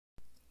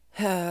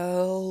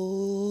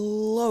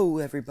Hello,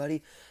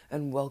 everybody,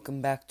 and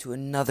welcome back to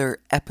another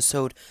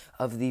episode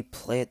of the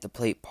Play at the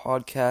Plate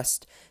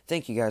podcast.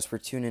 Thank you guys for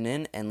tuning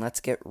in, and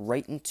let's get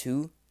right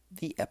into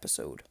the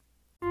episode.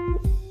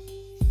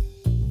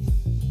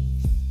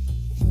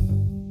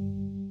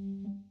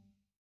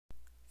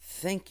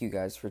 Thank you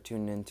guys for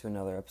tuning in to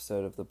another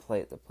episode of the Play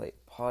at the Plate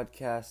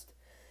podcast.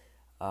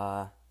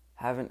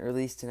 Haven't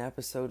released an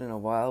episode in a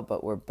while,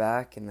 but we're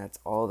back, and that's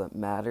all that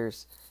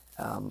matters.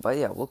 But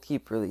yeah, we'll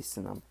keep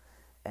releasing them.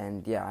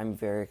 And yeah, I'm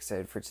very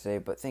excited for today,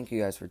 but thank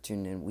you guys for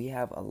tuning in. We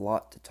have a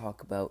lot to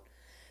talk about.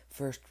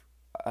 First,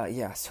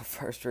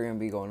 first we're going to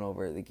be going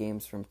over the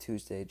games from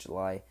Tuesday,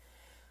 July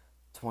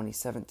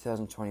 27th,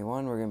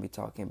 2021. We're going to be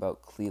talking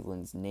about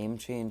Cleveland's name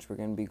change. We're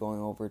going to be going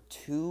over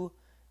two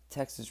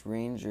Texas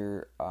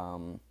Ranger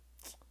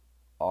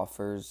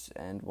offers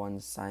and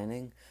one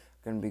signing.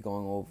 We're going to be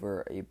going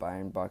over a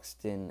Bryon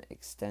Buxton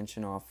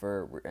extension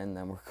offer, and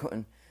then we're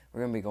going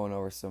to be going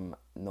over some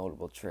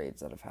notable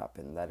trades that have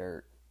happened that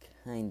are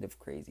kind of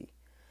crazy.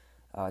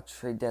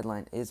 Trade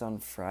deadline is on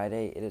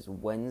Friday. It is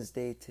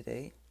Wednesday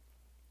today,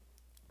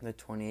 the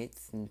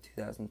 28th in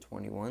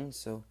 2021.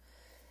 So,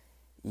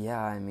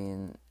 yeah, I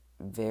mean,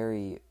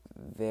 very,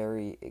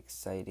 very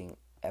exciting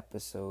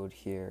episode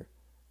here.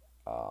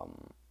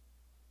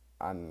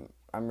 I'm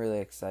really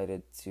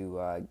excited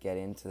to get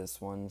into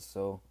this one.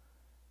 So,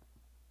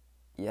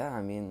 yeah,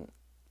 I mean,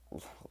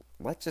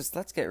 let's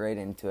get right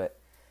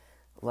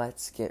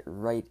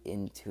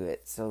into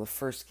it. So the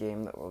first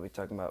game that we'll be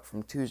talking about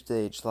from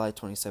Tuesday, July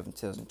 27,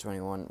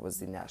 2021, was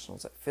the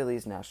Nationals at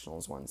Phillies.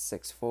 Nationals won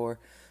 6-4.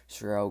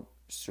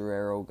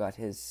 Serrero got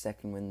his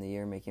second win of the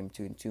year, making him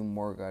 2-2.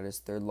 Moore got his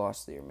third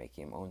loss of the year,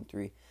 making him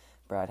 0-3.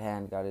 Brad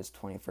Hand got his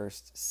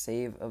 21st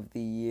save of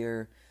the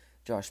year.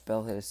 Josh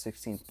Bell hit his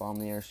 16th bomb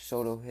of the year.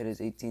 Soto hit his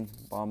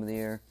 18th bomb of the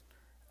year.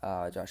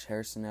 Josh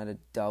Harrison had a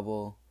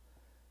double.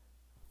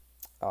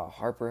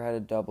 Harper had a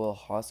double,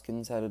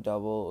 Hoskins had a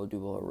double,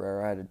 Odubel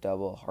Herrera had a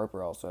double,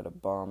 Harper also had a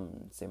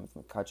bomb, same with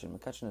McCutchen.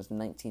 McCutchen has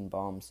 19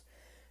 bombs,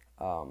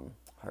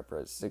 Harper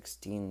has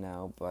 16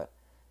 now, but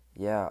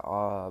yeah,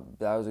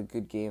 that was a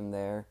good game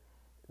there.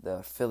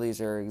 The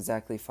Phillies are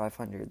exactly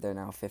 500, they're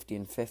now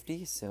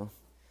 50-50, so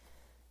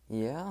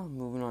yeah,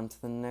 moving on to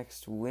the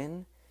next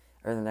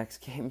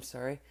game,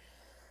 sorry.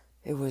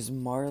 It was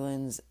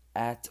Marlins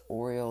at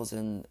Orioles,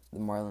 and the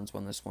Marlins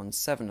won this one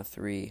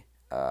 7-3,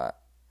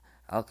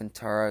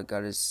 Alcantara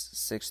got his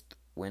sixth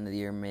win of the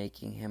year,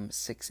 making him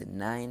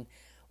 6-9.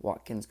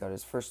 Watkins got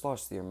his first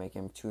loss of the year,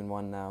 making him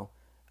 2-1 now.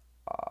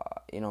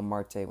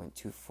 Marte went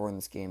 2-4 in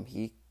this game.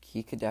 He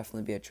could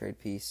definitely be a trade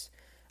piece.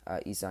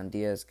 Isan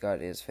Diaz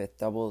got his hit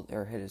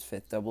his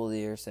fifth double of the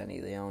year.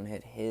 Sandy Leon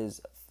hit his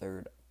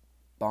third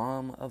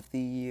bomb of the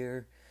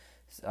year.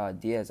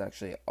 Diaz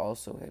actually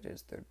also hit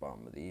his third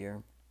bomb of the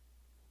year.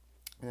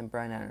 And then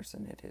Brian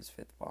Anderson hit his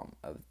fifth bomb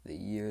of the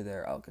year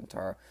there.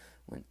 Alcantara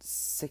went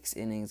 6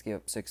 innings, gave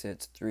up 6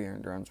 hits, 3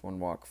 earned runs, 1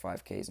 walk,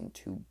 5 Ks, and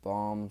 2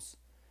 bombs.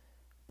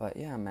 But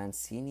yeah,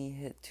 Mancini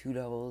hit 2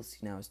 doubles.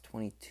 He now has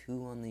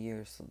 22 on the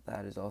year, so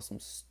that is awesome.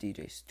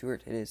 DJ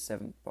Stewart hit his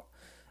 7th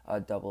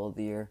double of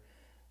the year.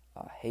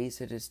 Hayes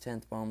hit his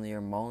 10th bomb of the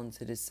year. Mullins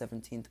hit his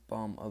 17th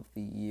bomb of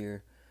the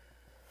year.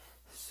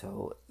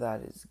 So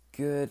that is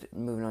good.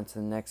 Moving on to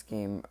the next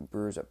game,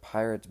 Brewers at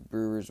Pirates.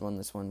 Brewers won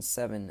this one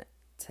 7-0.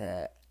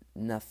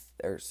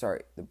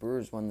 The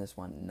Brewers won this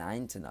one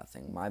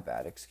 9-0. My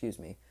bad, excuse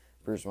me.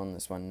 Brewers won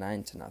this one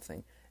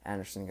 9-0.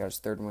 Anderson got his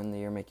third win of the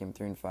year, making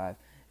him 3-5.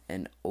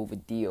 And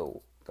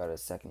Ovidio got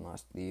his second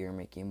loss of the year,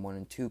 making him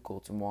 1-2.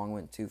 Colton Wong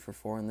went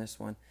 2-4 in this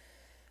one.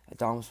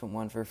 Adames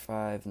went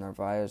 1-5.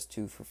 Narvaez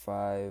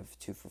 2-5.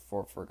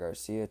 2-4 for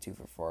Garcia.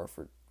 2-4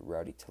 for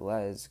Rowdy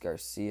Tellez.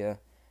 Avisail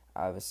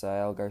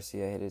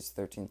Garcia hit his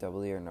 13th double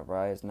of the year.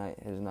 Narvaez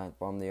hit his 9th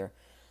bomb of the year.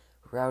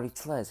 Rowdy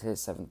Tellez hit his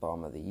 7th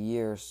bomb of the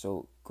year,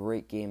 so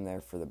great game there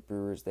for the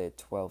Brewers. They had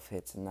 12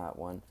 hits in that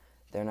one.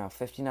 They're now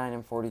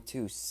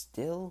 59-42.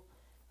 Still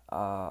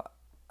have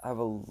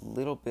a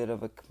little bit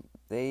of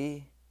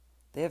they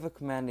have a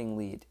commanding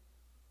lead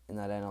in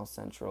that NL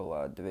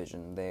Central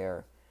division.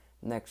 Their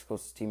next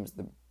closest team is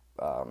the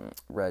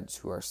Reds,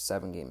 who are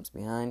 7 games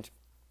behind.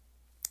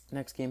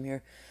 Next game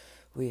here,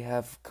 we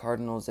have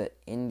Cardinals at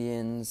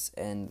Indians,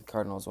 and the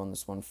Cardinals won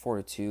this one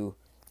 4-2.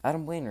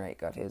 Adam Wainwright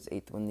got his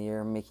 8th win of the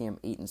year, making him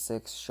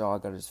 8-6. Shaw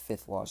got his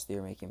 5th loss of the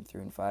year, making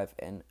him 3-5.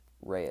 And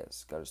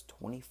Reyes got his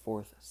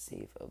 24th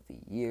save of the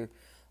year.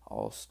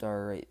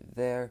 All-star right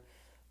there.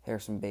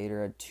 Harrison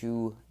Bader had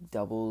 2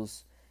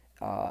 doubles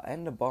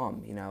and a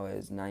bomb. He now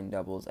has 9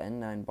 doubles and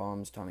 9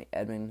 bombs. Tommy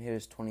Edman hit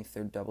his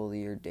 23rd double of the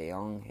year. De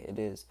Jong hit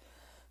his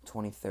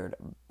 23rd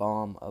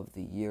bomb of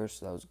the year,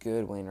 so that was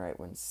good. Wainwright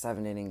went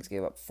 7 innings,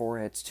 gave up 4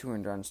 hits, 2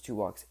 earned runs, 2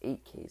 walks,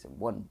 8 Ks, and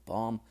 1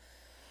 bomb.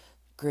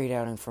 Great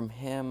outing from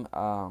him,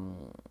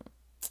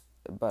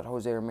 but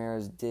Jose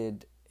Ramirez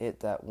did hit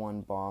that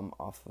 1 bomb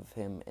off of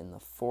him in the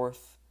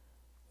 4th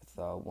with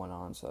 1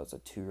 on, so that was a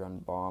 2-run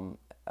bomb.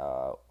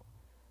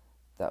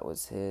 That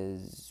was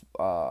his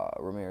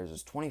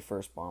Ramirez's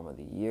 21st bomb of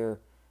the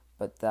year,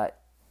 but that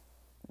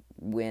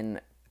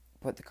win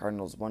put the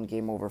Cardinals one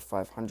game over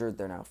 500.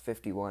 They're now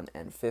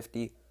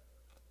 51-50.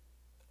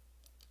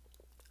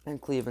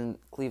 And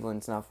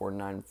Cleveland's now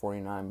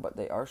 49-49, but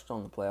they are still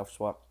in the playoff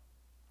swap.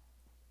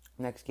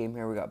 Next game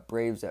here, we got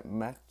Braves at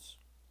Mets.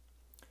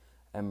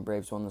 And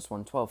Braves won this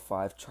one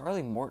 12-5.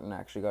 Charlie Morton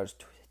actually got his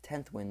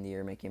 10th win of the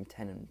year, making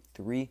him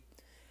 10-3.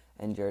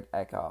 And Jared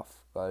Eckhoff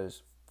got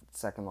his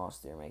second loss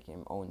of the year, making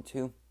him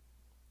 0-2.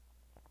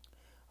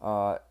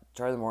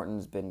 Charlie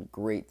Morton's been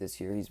great this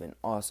year. He's been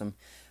awesome.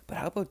 But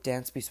how about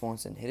Dansby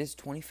Swanson? Hit his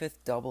 25th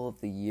double of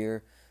the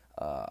year.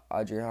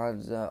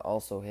 Adrianza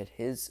also hit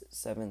his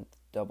 7th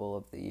double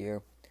of the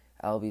year.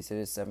 Albies hit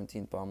his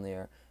 17th bomb of the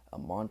year.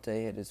 Marte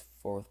hit his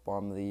 4th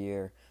bomb of the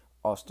year.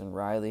 Austin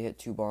Riley hit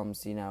 2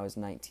 bombs. He now is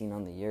 19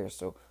 on the year.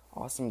 So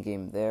awesome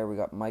game there. We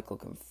got Michael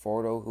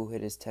Conforto, who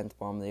hit his 10th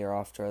bomb of the year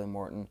off Charlie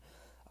Morton.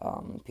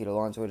 Pete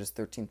Alonso hit his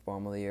 13th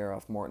bomb of the year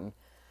off Morton.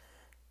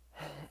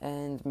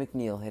 And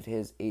McNeil hit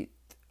his 8th.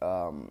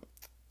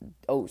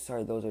 Those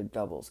are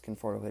doubles.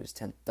 Conforto hit his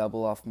 10th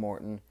double off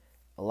Morton.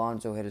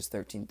 Alonso hit his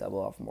 13th double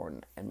off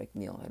Morton. And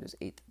McNeil hit his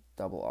 8th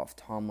double off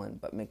Tomlin.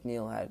 But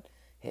McNeil had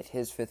hit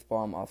his 5th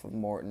bomb off of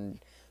Morton.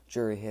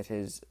 Drury hit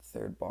his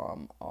 3rd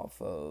bomb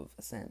off of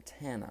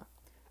Santana.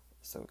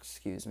 So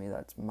excuse me,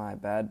 that's my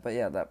bad. But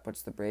yeah, that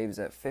puts the Braves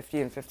at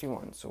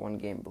 50-51. So one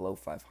game below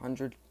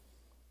 500.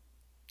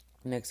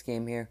 Next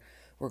game here,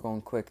 we're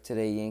going quick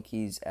today.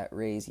 Yankees at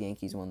Rays.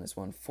 Yankees won this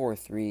one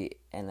 4-3.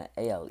 And an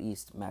AL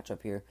East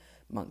matchup here.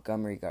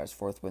 Montgomery got his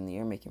 4th win of the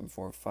year, making him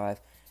 4-5.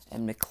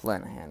 And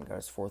McClanahan got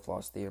his 4th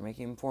loss of the year,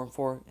 making him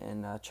 4-4.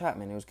 And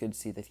Chapman, it was good to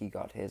see that he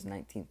got his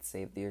 19th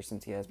save of the year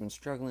since he has been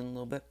struggling a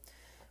little bit.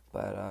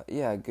 But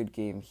yeah, good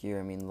game here.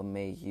 I mean,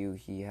 LeMahieu,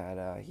 he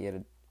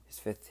hit his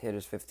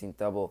 15th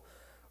double.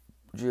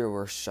 Gio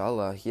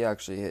Urshela, he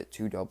actually hit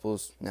 2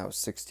 doubles, now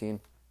 16.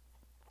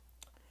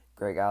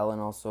 Greg Allen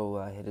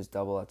also hit his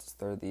double, that's his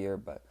 3rd of the year.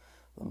 But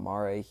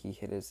Lamare, he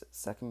hit his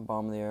 2nd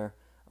bomb of the year.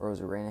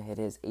 Rosarena hit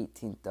his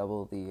 18th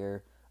double of the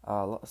year.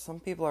 Some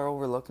people are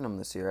overlooking him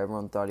this year.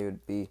 Everyone thought he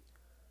would be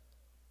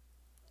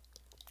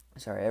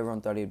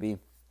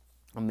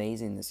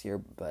amazing this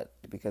year, but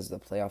because of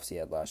the playoffs he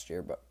had last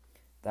year. But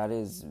that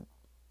is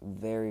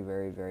very,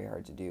 very, very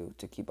hard to do,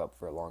 to keep up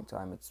for a long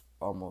time. It's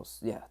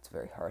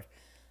very hard.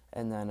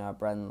 And then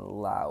Brandon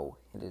Lau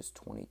hit his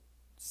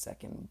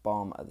 22nd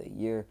bomb of the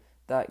year.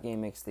 That game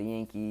makes the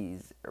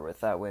Yankees, or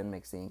with that win,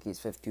 makes the Yankees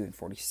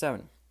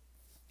 52-47.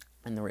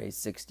 And the Rays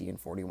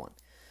 60-41.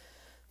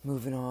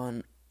 Moving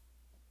on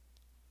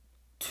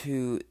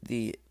to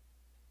the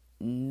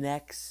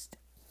next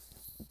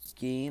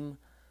game,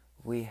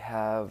 we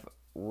have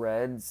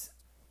Reds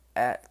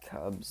at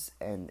Cubs,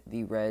 and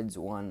the Reds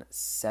won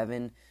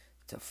 7-4.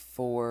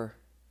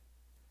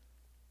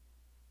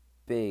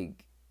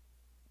 Big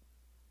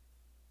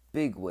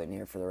win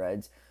here for the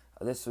Reds.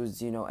 This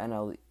was,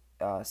 NL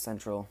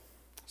Central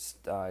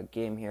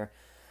game here.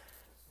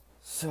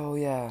 So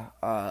yeah,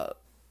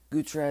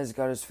 Gutierrez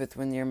got his 5th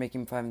win of the year,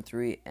 making him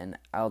 5-3, and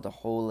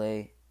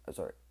Alzolay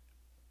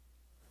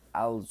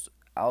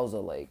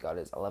got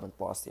his 11th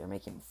loss of the year,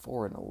 making him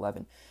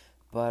 4-11.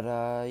 But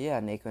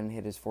Naquin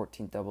hit his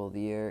 14th double of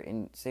the year,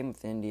 and same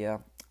with India,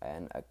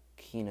 and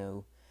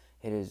Aquino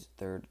hit his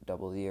 3rd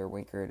double of the year.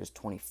 Winker hit his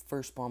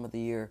 21st bomb of the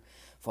year.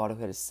 Votto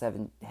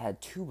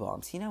had 2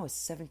 bombs. He now has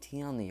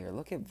 17 on the year.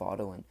 Look at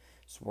Votto, and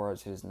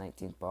Suarez hit his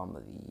 19th bomb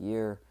of the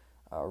year.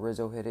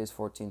 Rizzo hit his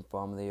 14th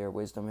bomb of the year.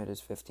 Wisdom hit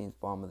his 15th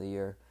bomb of the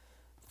year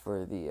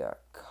for the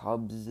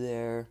Cubs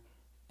there.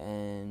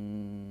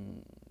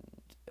 And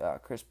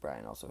Chris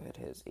Bryan also hit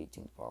his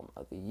 18th bomb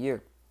of the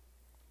year.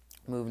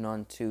 Moving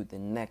on to the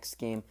next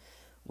game,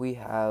 we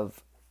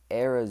have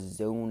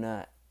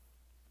Arizona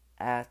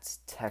at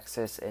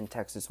Texas, and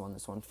Texas won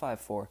this one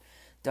 5-4.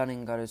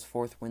 Dunning got his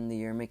 4th win of the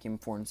year, making him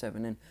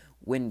 4-7, and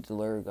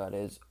Windler got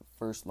his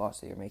 1st loss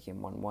of the year, making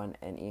him 1-1,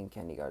 and Ian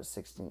Kennedy got his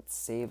 16th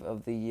save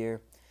of the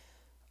year.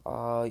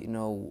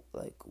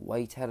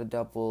 White had a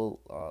double,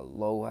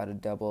 Lowe had a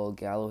double,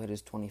 Gallo hit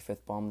his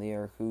 25th bomb of the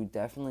year, who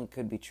definitely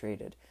could be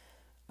traded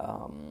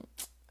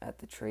at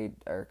the trade,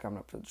 or coming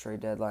up to the trade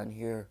deadline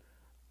here.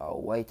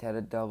 White had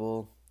a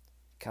double,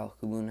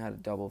 Calhoun had a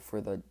double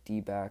for the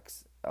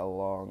D-backs,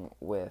 along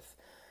with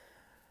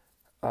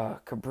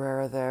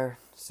Cabrera there,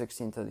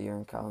 16th of the year,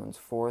 and Calhoun's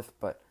 4th.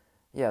 But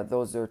yeah,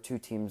 those are 2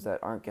 teams that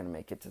aren't going to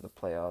make it to the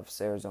playoffs.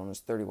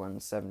 Arizona's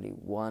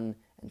 31-71,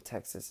 and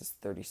Texas is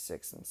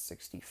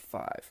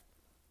 36-65.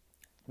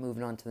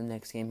 Moving on to the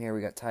next game here,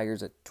 we got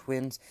Tigers at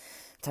Twins.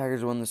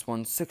 Tigers won this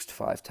one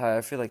 6-5.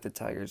 I feel like the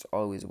Tigers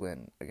always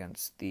win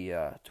against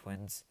the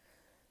Twins.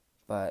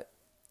 But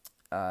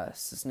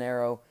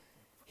Cisnero,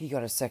 he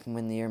got his 2nd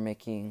win of the year,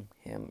 making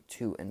him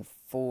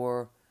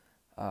 2-4.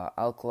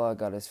 Alcala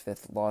got his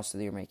 5th loss of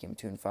the year, making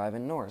him 2-5.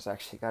 And Norris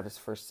actually got his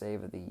 1st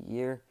save of the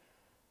year.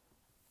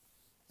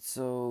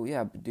 So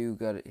yeah,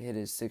 Baду hit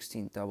his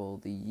 16th double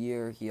of the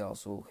year. He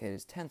also hit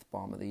his 10th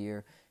bomb of the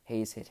year.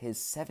 Hayes hit his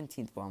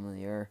 17th bomb of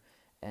the year.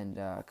 And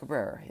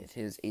Cabrera hit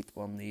his 8th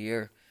bomb of the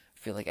year. I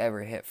feel like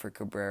every hit for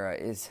Cabrera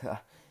is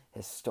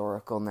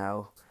historical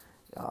now.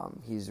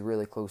 He's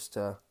really close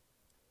to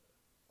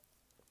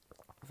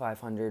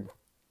 500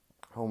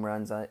 home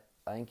runs. I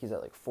think he's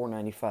at like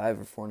 495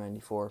 or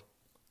 494.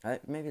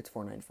 Maybe it's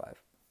 495.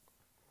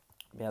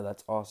 Yeah,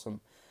 that's awesome.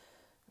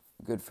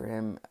 Good for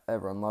him.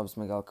 Everyone loves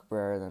Miguel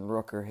Cabrera. Then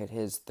Rooker hit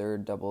his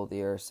third double of the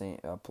year.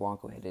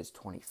 Polanco hit his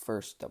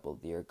 21st double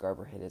of the year.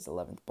 Garver hit his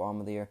 11th bomb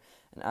of the year.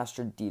 And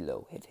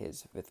Astrodillo hit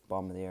his 5th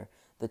bomb of the year.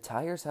 The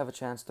Tigers have a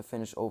chance to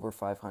finish over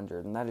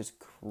 500, and that is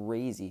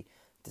crazy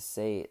to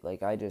say.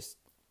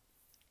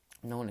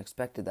 No one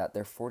expected that.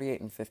 They're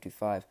 48 and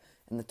 55,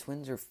 and the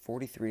Twins are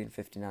 43 and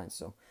 59.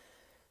 So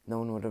no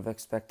one would have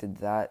expected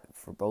that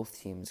for both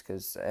teams,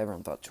 because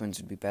everyone thought Twins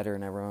would be better,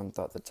 and everyone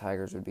thought the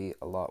Tigers would be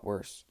a lot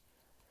worse.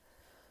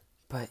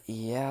 But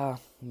yeah,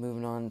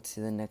 moving on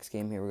to the next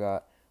game here, we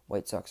got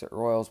White Sox at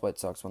Royals. White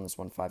Sox won this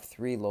one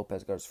 5-3.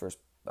 Lopez got his first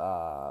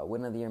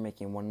win of the year,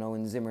 making him 1-0.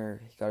 And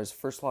Zimmer got his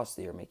first loss of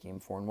the year, making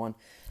him 4-1.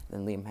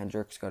 Then Liam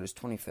Hendricks got his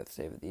 25th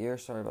save of the year.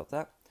 Sorry about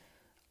that.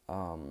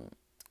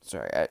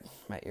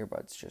 My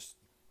earbuds just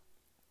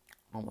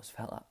almost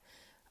fell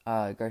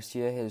out.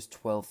 Garcia hit his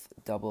 12th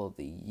double of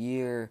the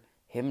year.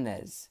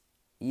 Jimenez,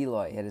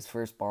 Eloy hit his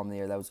first bomb of the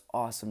year. That was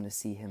awesome to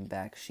see him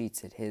back.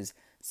 Sheets hit his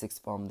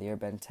 6th bomb of the year.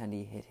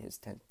 Benintendi hit his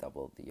 10th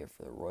double of the year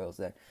for the Royals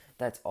there.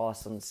 That's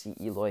awesome to see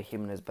Eloy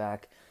Jimenez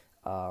back.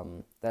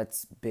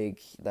 That's big.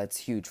 That's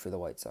huge for the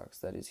White Sox.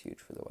 That is huge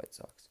for the White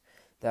Sox.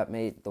 That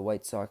made the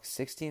White Sox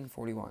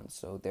 60-41,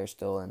 so they're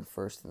still in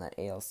first in that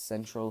AL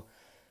Central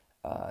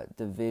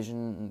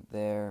division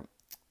there.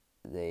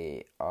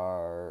 They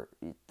are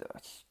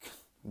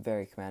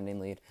very commanding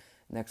lead.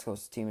 Next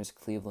closest team is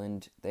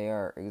Cleveland. They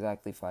are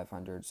exactly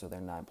 500, so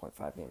they're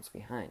 9.5 games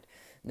behind.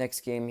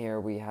 Next game here,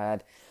 we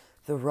had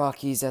the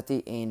Rockies at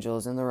the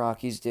Angels, and the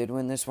Rockies did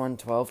win this one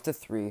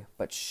 12-3,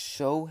 but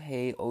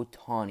Shohei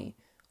Ohtani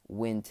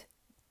went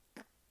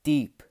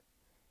deep.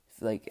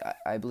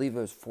 I believe it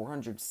was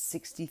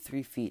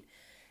 463 feet.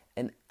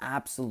 An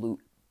absolute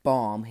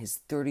bomb. His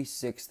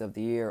 36th of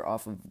the year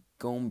off of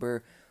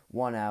Gomber.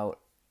 1 on,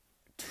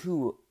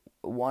 2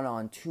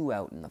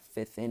 out in the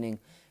 5th inning.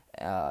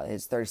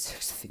 His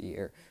 36th of the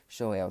year.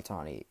 Shohei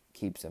Ohtani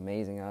keeps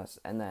amazing us.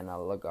 And then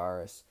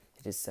Lagares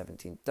hit his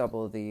 17th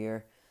double of the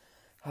year.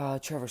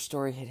 Trevor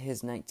Story hit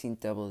his 19th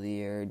double of the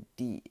year.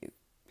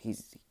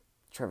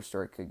 Trevor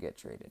Story could get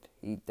traded.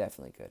 He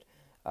definitely could.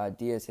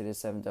 Diaz hit his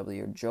 7th double of the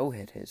year. Joe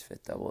hit his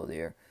 5th double of the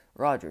year.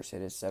 Rogers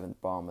hit his 7th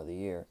bomb of the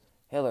year.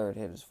 Hillard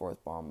hit his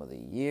 4th bomb of the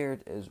year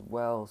as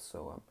well.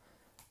 So,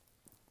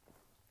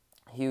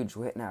 huge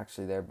win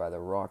actually there by the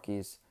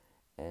Rockies.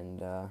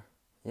 And,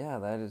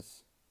 that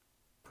is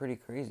pretty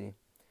crazy.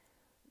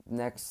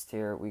 Next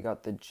here, we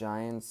got the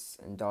Giants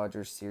and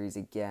Dodgers series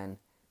again.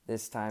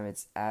 This time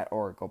it's at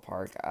Oracle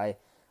Park. I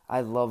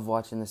love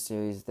watching the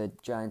series. The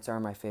Giants are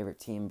my favorite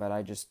team, but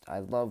I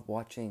love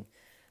watching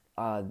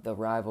the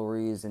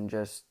rivalries and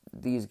just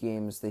these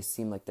games. They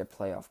seem like they're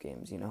playoff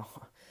games,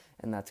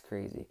 and that's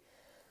crazy.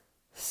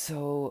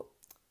 So,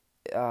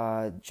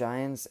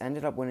 Giants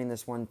ended up winning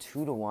this one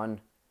 2-1.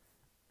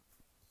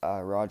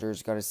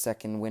 Rogers got his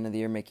 2nd win of the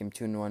year, making him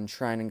 2-1.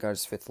 Treinen got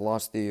his 5th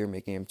loss of the year,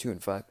 making him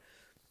 2-5.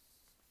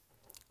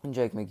 And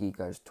Jake McGee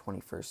got his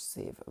 21st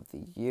save of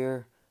the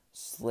year.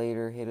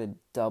 Slater hit a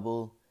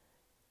double,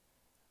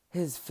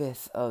 his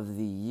 5th of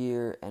the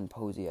year, and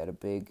Posey had a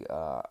big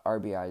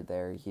RBI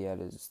there. He had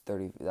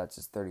that's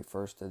his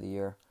 31st of the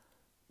year.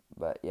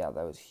 But yeah,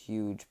 that was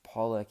huge.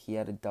 Pollock, he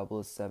had a double,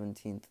 his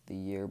 17th of the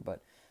year,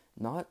 but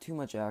not too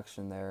much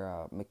action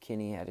there.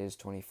 McKinney had his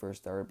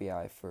 21st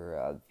RBI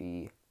for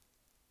the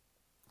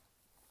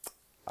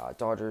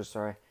Dodgers,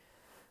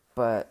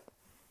 But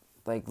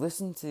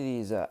listen to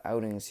these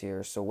outings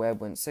here. So Webb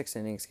went 6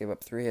 innings, gave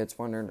up 3 hits,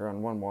 1 earned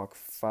run, 1 walk,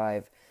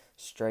 5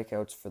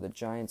 strikeouts for the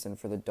Giants. And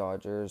for the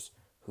Dodgers,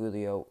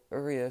 Julio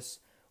Urias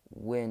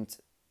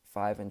went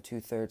 5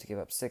 2/3, gave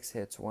up 6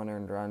 hits, 1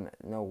 earned run,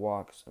 no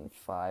walks, and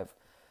 5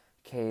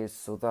 Ks.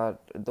 So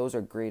those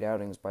are great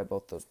outings by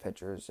both those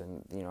pitchers.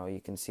 And,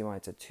 you can see why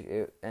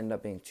it ended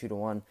up being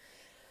 2-1.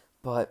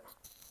 But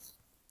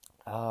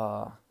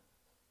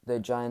the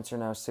Giants are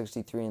now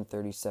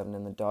 63-37,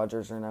 and the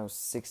Dodgers are now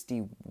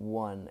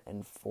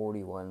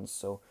 61-41.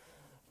 So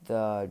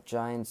the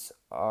Giants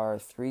are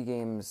 3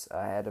 games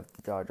ahead of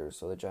the Dodgers.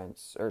 So the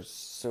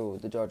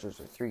Dodgers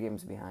are 3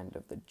 games behind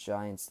of the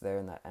Giants there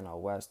in that NL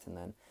West, and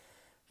then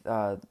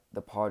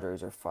the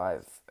Padres are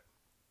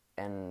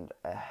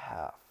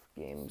 5.5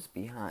 games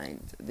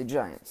behind the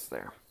Giants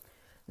there.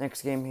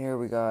 Next game here,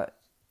 we got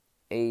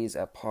A's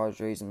at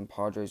Padres, and the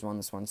Padres won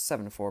this one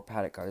 7-4.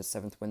 Paddock got his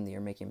 7th win of the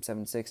year, making him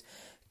 7-6.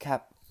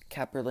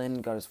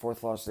 Kaplerlin got his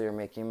 4th loss of the year,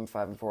 making him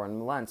 5-4.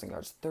 And Melanson got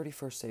his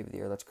 31st save of the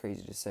year. That's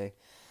crazy to say.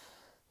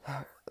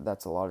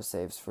 That's a lot of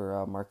saves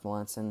for Mark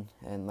Melanson,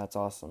 and that's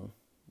awesome.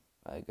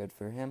 Good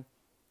for him.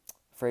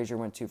 Frazier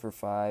went 2 for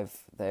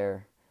 5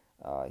 there.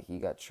 He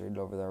got traded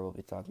over there. We'll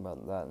be talking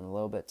about that in a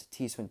little bit.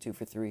 Tatis went 2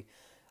 for 3.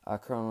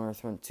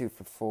 Cronenworth went 2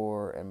 for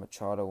 4, and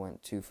Machado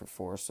went 2 for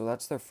 4. So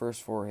that's their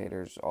first 4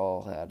 hitters.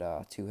 All had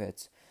 2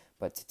 hits.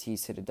 But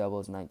Tatis hit a double,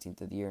 his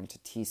 19th of the year, and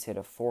Tatis hit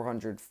a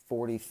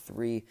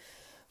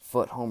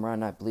 443-foot home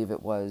run, I believe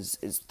it was,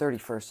 his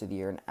 31st of the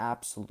year. An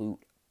absolute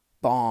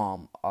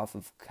bomb off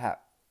of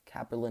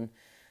Kaplan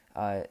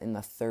in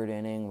the third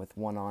inning with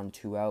 1 on,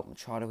 2 out.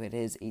 Machado hit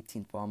his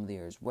 18th bomb of the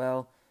year as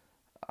well.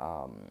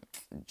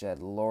 Jed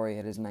Laurie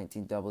hit his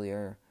 19th double of the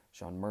year.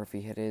 Sean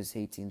Murphy hit his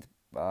 18th.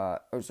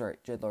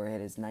 Jed Laurie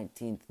hit his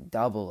 19th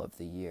double of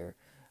the year.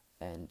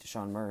 And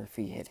Sean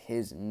Murphy hit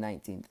his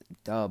 19th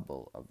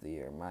double of the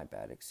year. My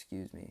bad,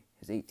 excuse me.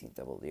 His 18th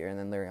double of the year. And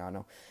then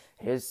Liriano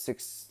hit his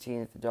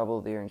 16th double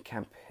of the year. And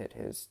Kemp hit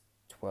his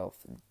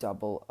 12th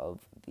double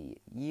of the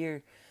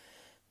year.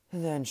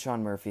 And then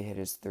Sean Murphy hit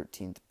his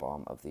 13th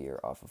bomb of the year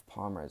off of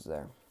Palmer's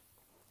there.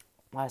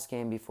 Last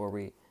game before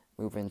we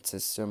move into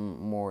some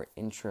more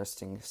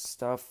interesting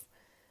stuff.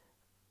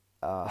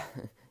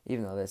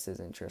 Even though this is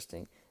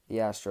interesting. The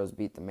Astros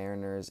beat the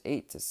Mariners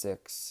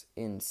 8-6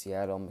 in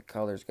Seattle.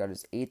 McCullers got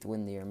his 8th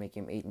win of the year,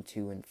 making him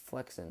 8-2, and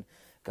Flexen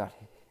got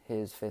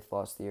his 5th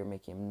loss of the year,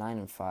 making him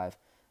 9-5.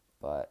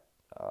 But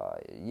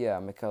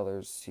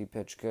McCullers, he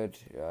pitched good.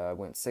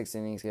 Went 6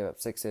 innings, gave up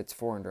 6 hits,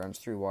 4 earned runs,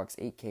 3 walks,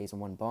 8 Ks,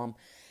 and 1 bomb.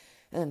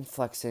 And then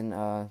Flexen,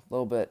 a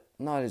little bit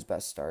not his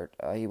best start.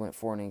 He went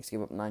 4 innings,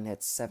 gave up 9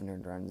 hits, 7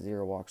 earned runs,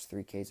 0 walks,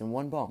 3 Ks, and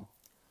 1 bomb.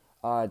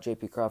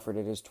 J.P. Crawford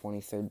hit his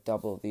 23rd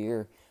double of the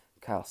year.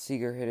 Kyle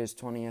Seager hit his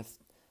 20th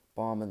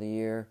bomb of the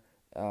year.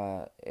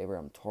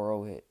 Abraham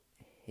Toro hit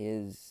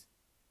his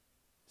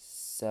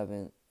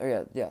 7th.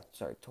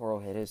 Toro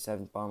hit his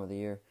 7th bomb of the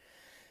year.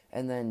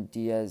 And then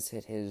Diaz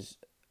hit his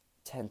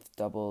 10th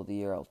double of the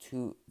year.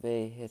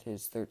 Altuve hit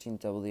his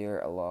 13th double of the year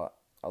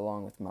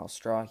along with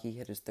Malstraw. He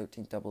hit his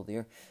 13th double of the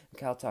year. And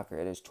Kyle Tucker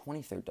hit his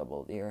 23rd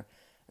double of the year.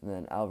 And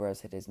then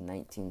Alvarez hit his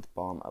 19th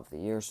bomb of the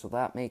year. So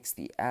that makes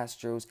the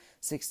Astros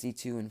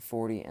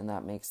 62-40, and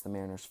that makes the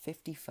Mariners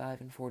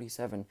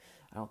 55-47.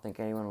 I don't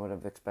think anyone would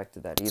have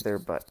expected that either,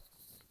 but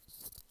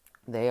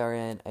they are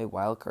in a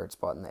wild card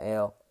spot in the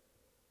AL.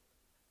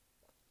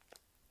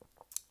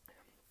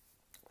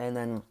 And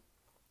then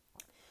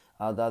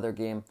the other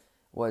game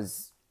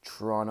was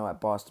Toronto at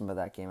Boston, but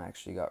that game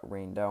actually got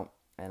rained out,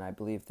 and I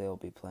believe they'll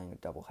be playing a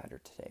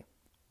doubleheader today.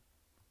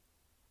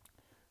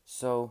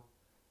 So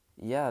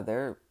yeah,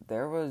 there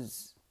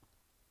was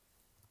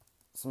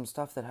some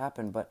stuff that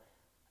happened, but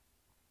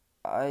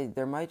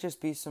there might just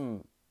be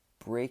some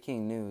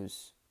breaking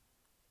news.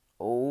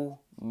 Oh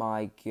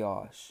my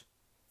gosh.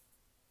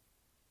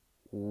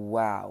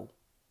 Wow.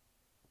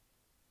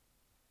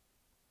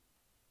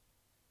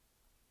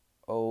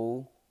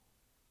 Oh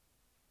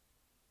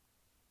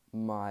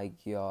my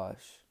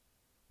gosh.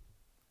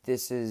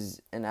 This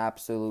is an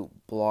absolute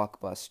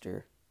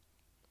blockbuster.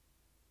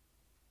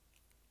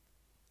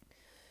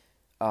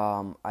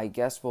 I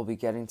guess we'll be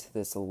getting to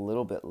this a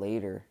little bit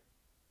later.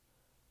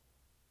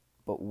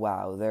 But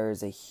wow, there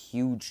is a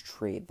huge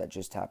trade that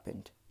just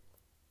happened.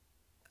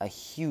 A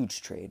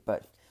huge trade.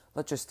 But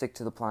let's just stick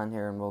to the plan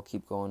here and we'll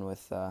keep going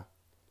with this.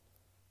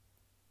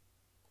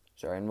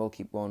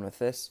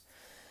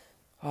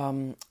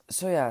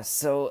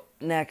 So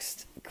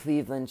next,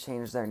 Cleveland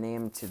changed their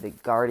name to the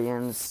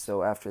Guardians.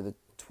 So after the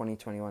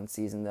 2021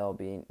 season, they'll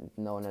be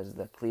known as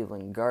the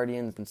Cleveland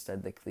Guardians instead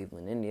of the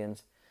Cleveland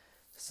Indians.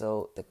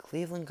 So, the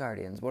Cleveland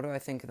Guardians, what do I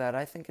think of that?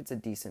 I think it's a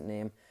decent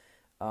name.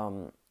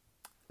 And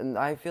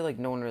I feel like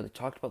no one really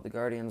talked about the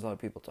Guardians. A lot of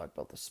people talked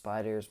about the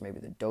Spiders, maybe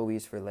the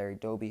Dobies for Larry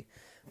Doby.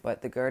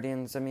 But the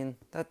Guardians, I mean,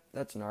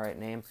 that's an alright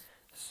name.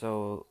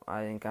 So,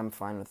 I think I'm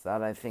fine with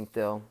that. I think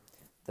they'll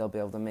be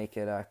able to make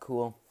it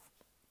cool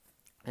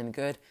and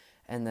good.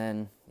 And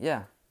then,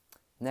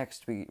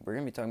 next we're going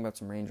to be talking about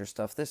some Ranger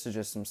stuff. This is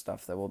just some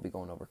stuff that we'll be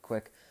going over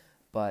quick.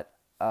 But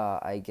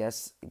I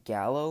guess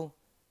Gallo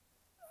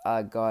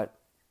got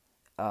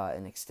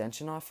an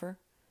extension offer.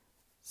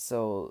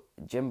 So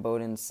Jim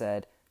Bowden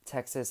said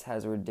Texas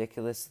has a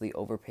ridiculously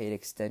overpaid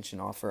extension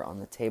offer on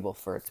the table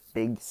for its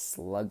big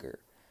slugger,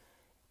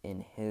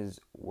 in his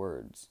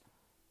words.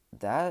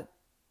 That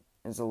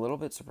is a little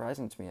bit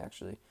surprising to me,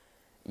 actually.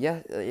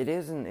 Yeah, it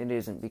is and it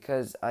isn't,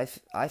 because I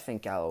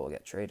think Gallo will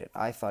get traded.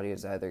 I thought he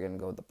was either going to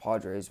go with the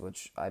Padres,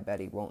 which I bet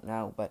he won't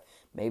now, but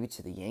maybe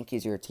to the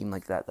Yankees or a team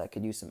like that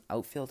could use some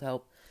outfield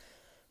help.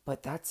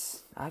 But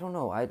I don't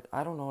know.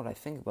 I don't know what I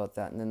think about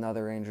that. And then the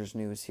other Rangers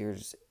news here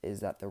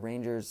is that the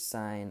Rangers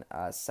sign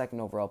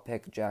second overall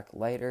pick Jack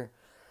Leiter.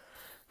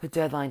 The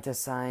deadline to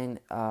sign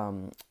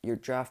your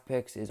draft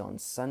picks is on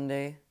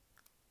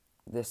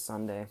this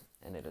Sunday,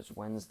 and it is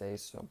Wednesday,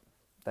 so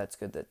that's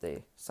good that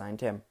they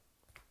signed him.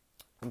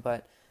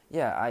 But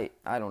yeah,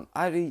 I don't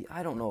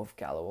know if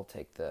Gallo will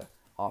take the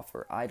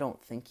offer. I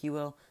don't think he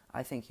will.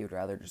 I think he would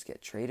rather just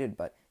get traded.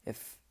 But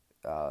if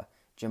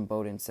Jim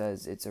Bowden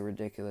says it's a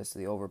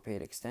ridiculously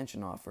overpaid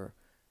extension offer,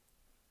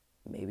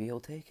 maybe he'll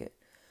take it.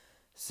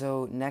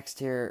 So next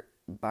here,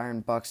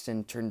 Bryon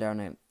Buxton turned down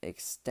an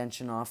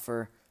extension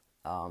offer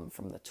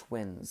from the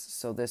Twins.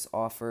 So this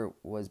offer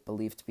was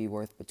believed to be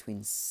worth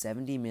between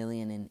 $70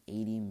 million and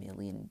 $80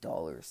 million.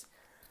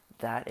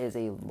 That is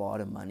a lot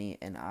of money,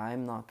 and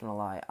I'm not gonna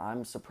lie,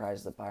 I'm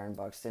surprised that Bryon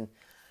Buxton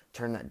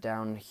turned that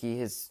down.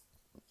 He's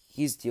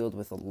dealt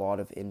with a lot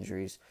of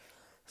injuries.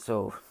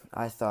 So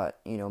I thought,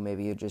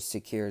 maybe he'd just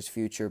secure his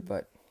future,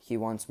 but he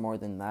wants more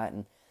than that,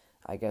 and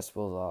I guess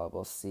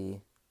we'll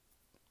see.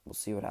 We'll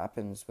see what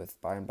happens with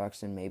Bryon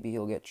Buxton. Maybe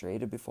he'll get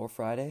traded before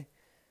Friday.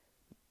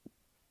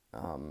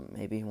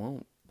 Maybe he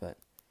won't. But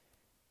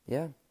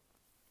yeah.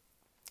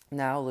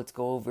 Now let's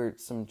go over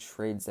some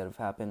trades that have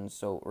happened.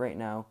 So right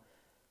now,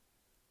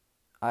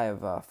 I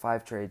have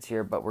 5 trades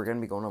here, but we're going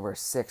to be going over a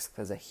 6th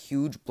because a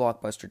huge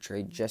blockbuster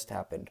trade just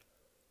happened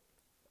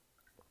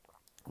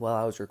while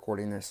I was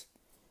recording this.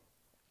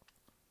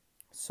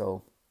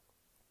 So,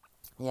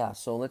 yeah,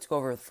 so let's go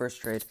over the first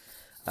trade.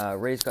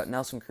 Rays got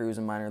Nelson Cruz,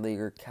 a minor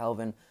leaguer,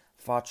 Calvin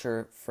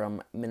Faucher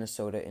from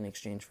Minnesota in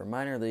exchange for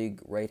minor league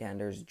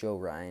right-handers Joe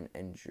Ryan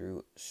and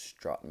Drew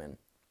Strotman.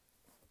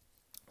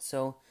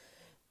 So,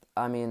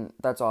 I mean,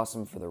 that's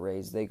awesome for the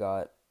Rays. They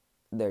got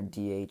their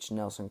DH,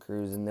 Nelson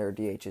Cruz, and their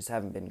DHs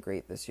haven't been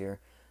great this year.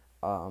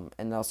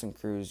 And Nelson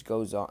Cruz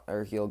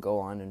he'll go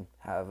on and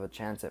have a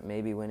chance at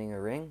maybe winning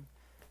a ring.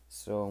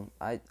 So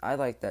I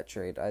like that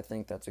trade. I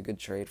think that's a good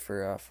trade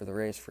for the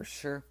Rays for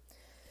sure.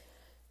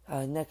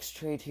 Next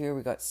trade here,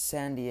 we got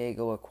San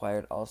Diego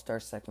acquired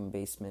All-Star second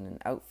baseman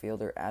and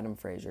outfielder Adam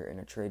Frazier in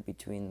a trade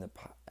in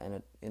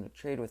a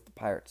trade with the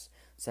Pirates,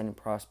 sending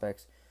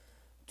prospects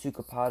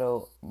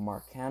Tucapado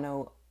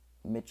Marcano,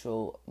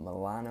 Mitchell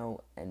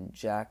Milano, and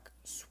Jack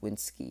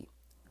Swinsky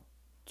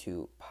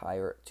to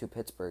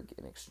Pittsburgh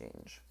in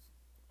exchange.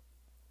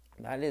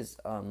 That is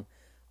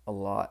a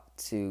lot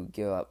to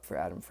give up for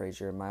Adam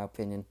Frazier, in my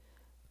opinion.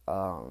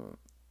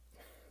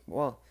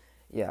 Well,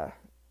 yeah.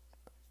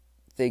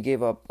 They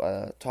gave up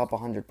a top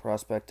 100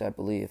 prospect, I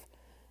believe,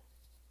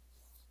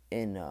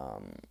 in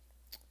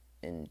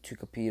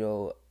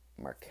Tucapito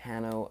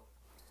Marcano.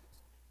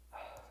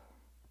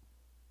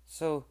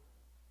 So,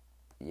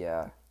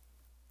 yeah.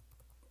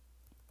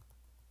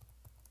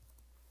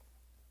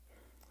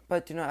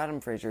 But Adam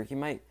Frazier, he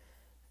might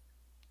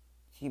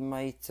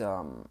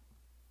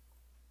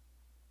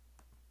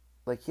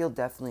he'll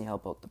definitely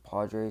help out the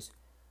Padres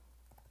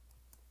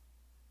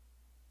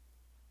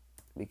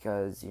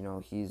because,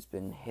 he's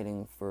been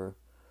hitting for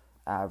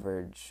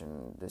average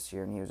and this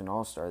year, and he was an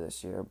all-star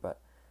this year,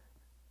 but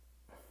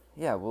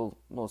yeah,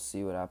 we'll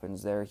see what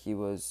happens there. He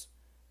was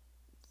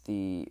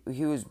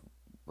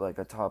like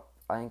a top,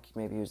 I think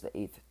maybe he was the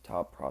 8th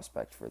top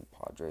prospect for the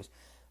Padres,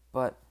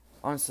 but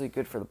honestly,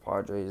 good for the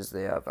Padres.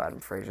 They have Adam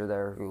Frazier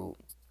there, who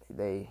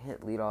they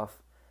hit leadoff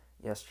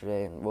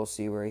yesterday, and we'll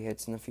see where he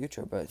hits in the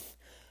future. But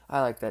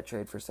I like that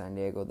trade for San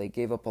Diego. They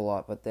gave up a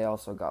lot, but they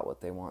also got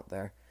what they want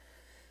there.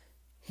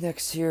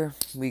 Next here,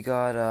 we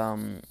got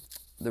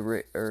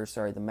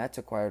the Mets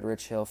acquired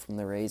Rich Hill from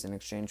the Rays in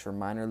exchange for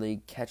minor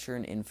league catcher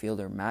and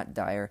infielder Matt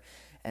Dyer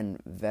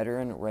and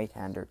veteran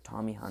right-hander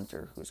Tommy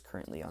Hunter, who is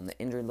currently on the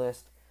injured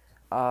list.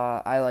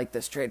 I like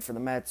this trade for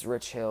the Mets.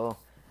 Rich Hill.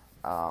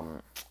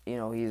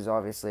 He's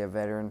obviously a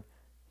veteran.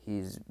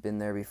 He's been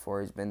there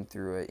before. He's been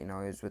through it. He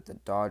was with the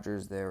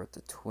Dodgers there, with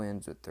the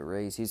Twins, with the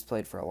Rays. He's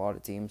played for a lot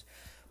of teams.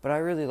 But I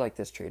really like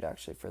this trade,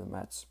 actually, for the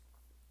Mets.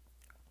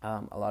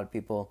 A lot of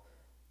people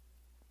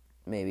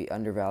maybe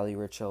undervalue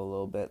Rich Hill a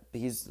little bit.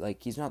 But he's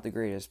not the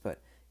greatest,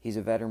 but he's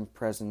a veteran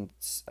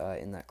presence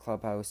in that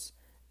clubhouse,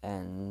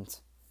 and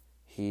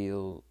he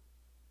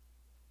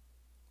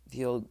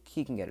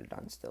can get it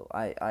done still.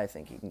 I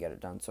think he can get it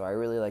done. So I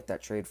really like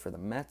that trade for the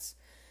Mets.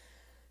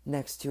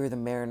 Next here, the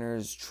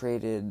Mariners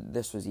traded,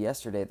 this was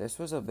yesterday. This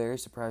was a very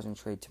surprising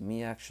trade to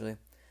me, actually.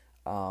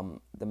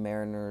 The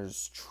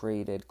Mariners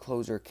traded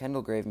closer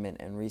Kendall Graveman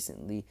and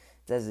recently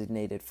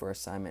designated for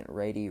assignment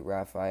righty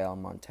Rafael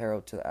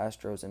Montero to the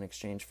Astros in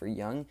exchange for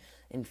young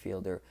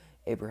infielder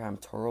Abraham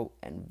Toro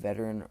and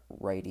veteran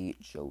righty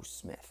Joe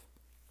Smith.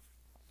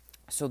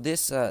 So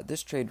this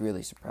trade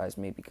really surprised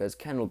me because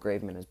Kendall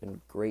Graveman has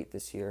been great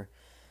this year,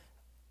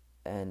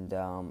 and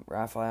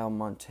Rafael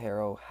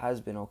Montero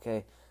has been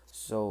okay.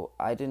 So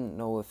I didn't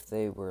know if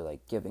they were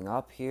giving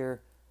up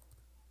here,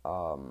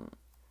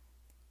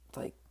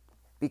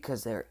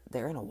 because they're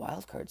in a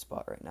wild card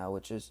spot right now,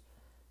 which is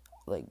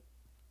a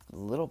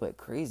little bit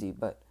crazy.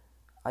 But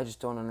I just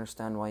don't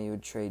understand why you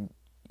would trade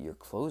your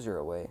closer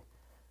away.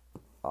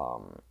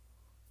 But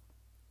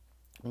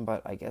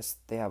I guess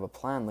they have a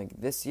plan.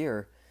 This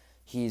year,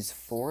 he's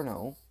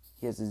 4-0.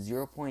 He has a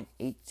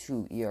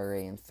 0.82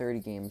 ERA in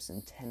 30 games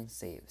and 10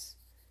 saves.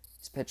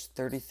 He's pitched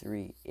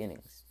 33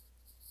 innings.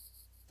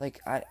 He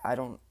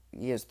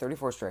has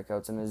 34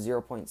 strikeouts and a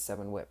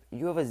 0.7 whip.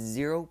 You have a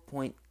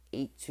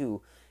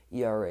 0.82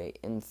 ERA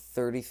in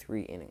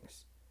 33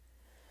 innings.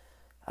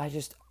 I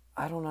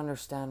don't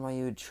understand why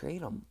you would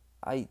trade him.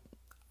 I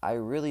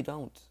really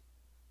don't.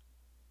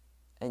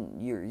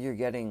 And you're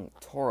getting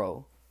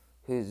Toro,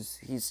 he's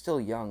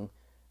still young,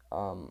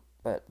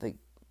 but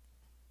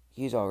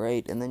he's all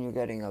right. And then you're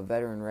getting a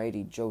veteran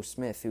righty, Joe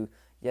Smith, who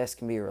yes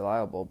can be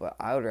reliable, but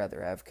I would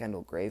rather have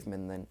Kendall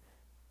Graveman than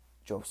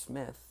Joe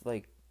Smith.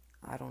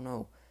 I don't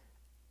know.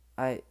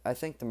 I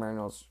think the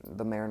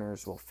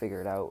Mariners will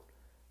figure it out,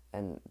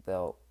 and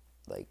they'll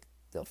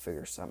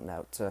figure something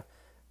out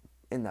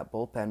in that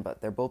bullpen.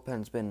 But their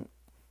bullpen's been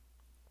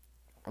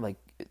the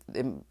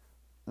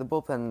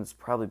bullpen's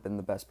probably been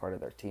the best part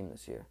of their team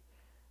this year.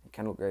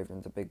 Kendall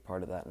Graveman's a big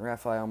part of that. And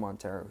Rafael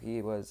Montero,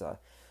 he was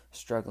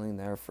struggling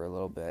there for a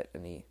little bit,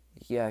 and he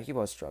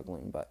was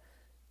struggling, but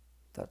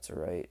that's all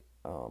right.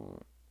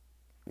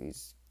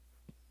 He's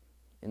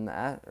on the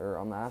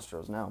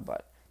Astros now,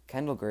 but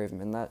Kendall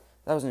Graveman, that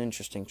was an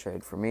interesting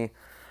trade for me.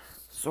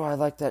 So I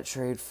like that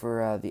trade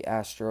for the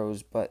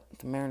Astros, but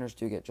the Mariners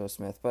do get Joe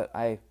Smith, but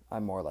I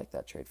more like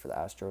that trade for the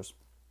Astros.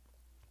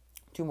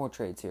 Two more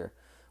trades here.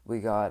 We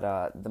got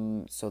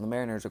the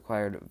Mariners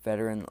acquired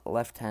veteran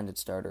left-handed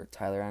starter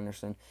Tyler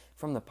Anderson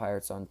from the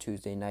Pirates on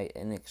Tuesday night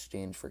in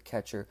exchange for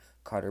catcher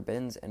Carter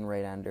Binns and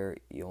right-hander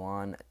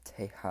Yoan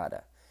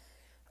Tejada.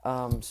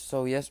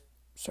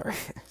 Sorry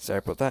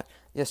about that.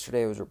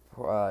 Yesterday it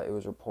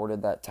was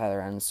reported that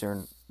Tyler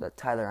Anderson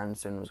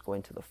was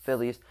going to the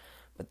Phillies,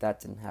 but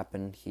that didn't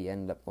happen. He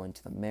ended up going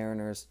to the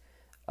Mariners.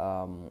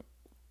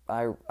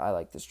 I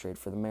like this trade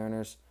for the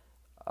Mariners.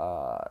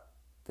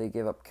 They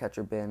give up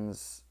catcher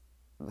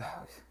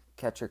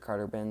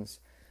Carter Binns,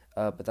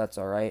 but that's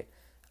all right.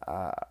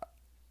 I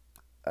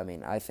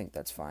think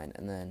that's fine.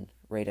 And then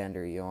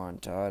right-hander Yoan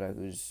Tejada,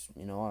 who's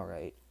all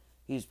right.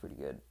 He's pretty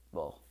good.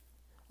 Well,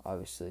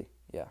 obviously,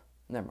 yeah.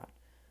 Never mind.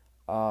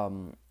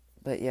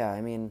 But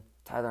yeah,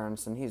 Tyler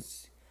Anderson,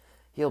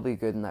 he'll be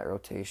good in that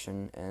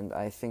rotation, and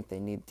I think they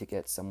need to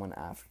get someone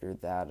after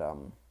that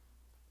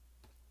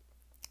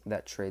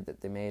trade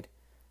that they made,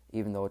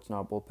 even though it's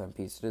not a bullpen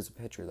piece. It is a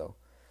pitcher, though.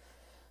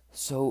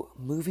 So,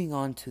 moving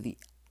on to the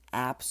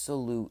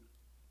absolute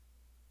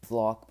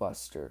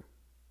blockbuster.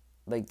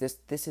 Like, this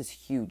is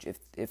huge.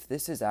 If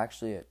this is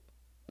actually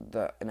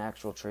an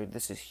actual trade,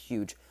 this is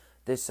huge.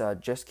 This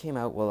just came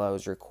out while I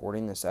was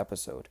recording this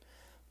episode,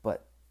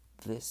 but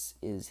this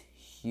is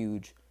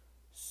huge.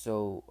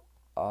 So,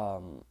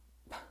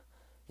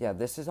 yeah,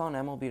 this is on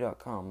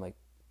MLB.com. Like,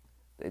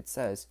 it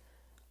says,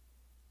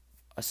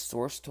 a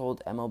source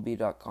told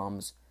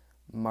MLB.com's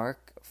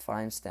Mark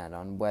Feinstein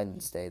on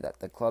Wednesday that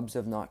the clubs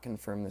have not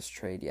confirmed this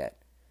trade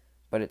yet,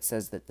 but it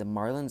says that the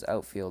Marlins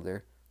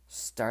outfielder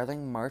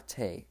Starling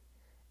Marte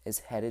is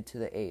headed to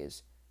the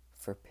A's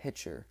for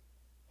pitcher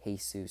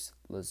Jesus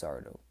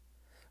Luzardo.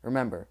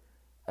 Remember,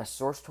 a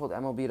source told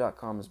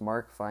MLB.com's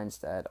Mark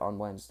Feinstein on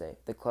Wednesday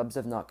the clubs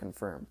have not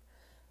confirmed,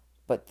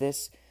 but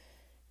this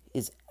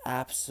is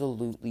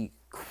absolutely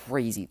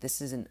crazy.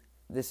 This is an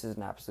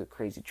absolute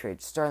crazy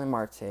trade. Starling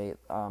Marte,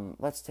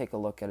 let's take a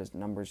look at his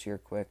numbers here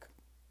quick.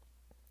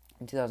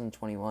 In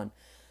 2021,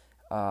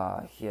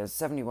 he has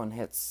 71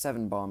 hits,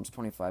 7 bombs,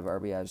 25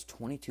 RBIs,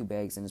 22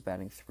 bags, and is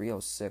batting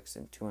 .306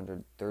 and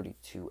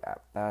 232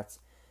 at-bats.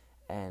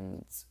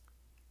 And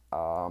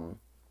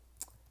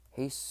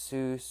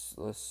Jesus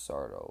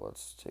Luzardo,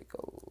 let's take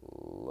a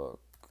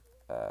look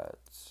at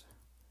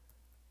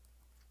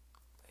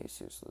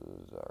Jesus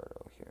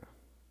Luzardo here.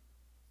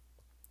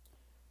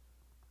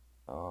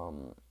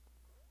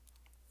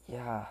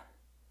 Yeah,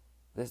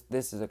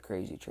 this is a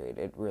crazy trade.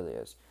 It really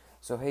is.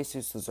 So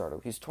Jesus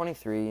Luzardo, he's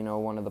 23,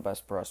 one of the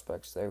best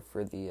prospects there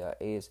for the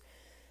A's.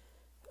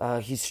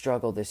 He's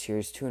struggled this year.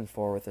 He's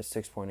 2-4 with a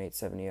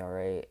 6.87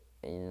 ERA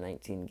in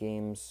 19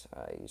 games.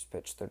 He's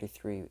pitched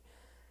 33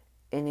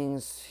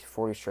 innings,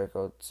 40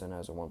 strikeouts, and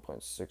has a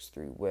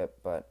 1.63 WHIP.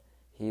 But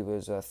he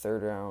was a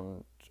third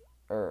round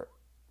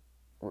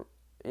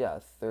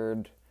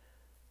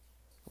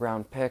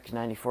pick,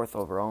 94th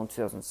overall in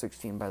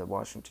 2016 by the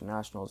Washington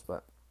Nationals.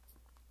 But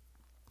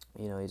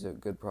he's a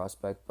good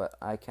prospect, but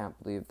I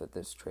can't believe that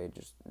this trade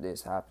just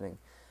is happening.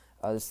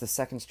 This is the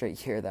second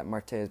straight year that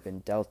Marte has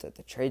been dealt at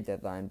the trade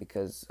deadline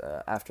because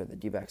after the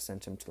D-backs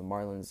sent him to the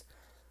Marlins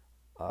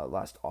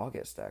last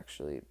August,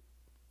 actually,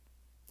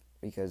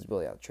 because,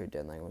 the trade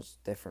deadline was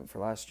different for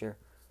last year.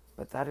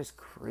 But that is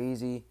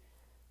crazy.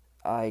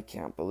 I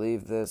can't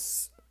believe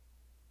this.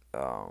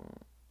 That's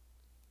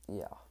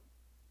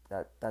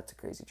a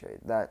crazy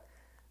trade.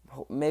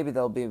 Maybe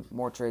there'll be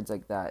more trades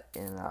like that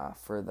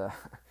for the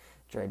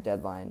trade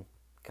deadline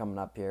coming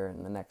up here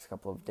in the next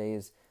couple of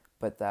days.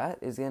 But that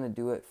is going to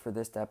do it for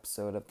this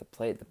episode of the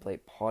Plate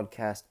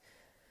podcast.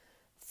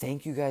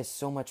 Thank you guys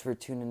so much for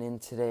tuning in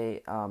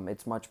today.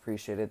 It's much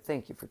appreciated.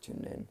 Thank you for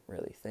tuning in.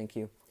 Really, thank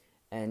you.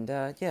 And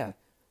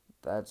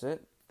that's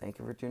it. Thank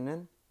you for tuning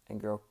in. And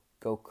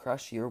go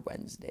crush your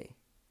Wednesday.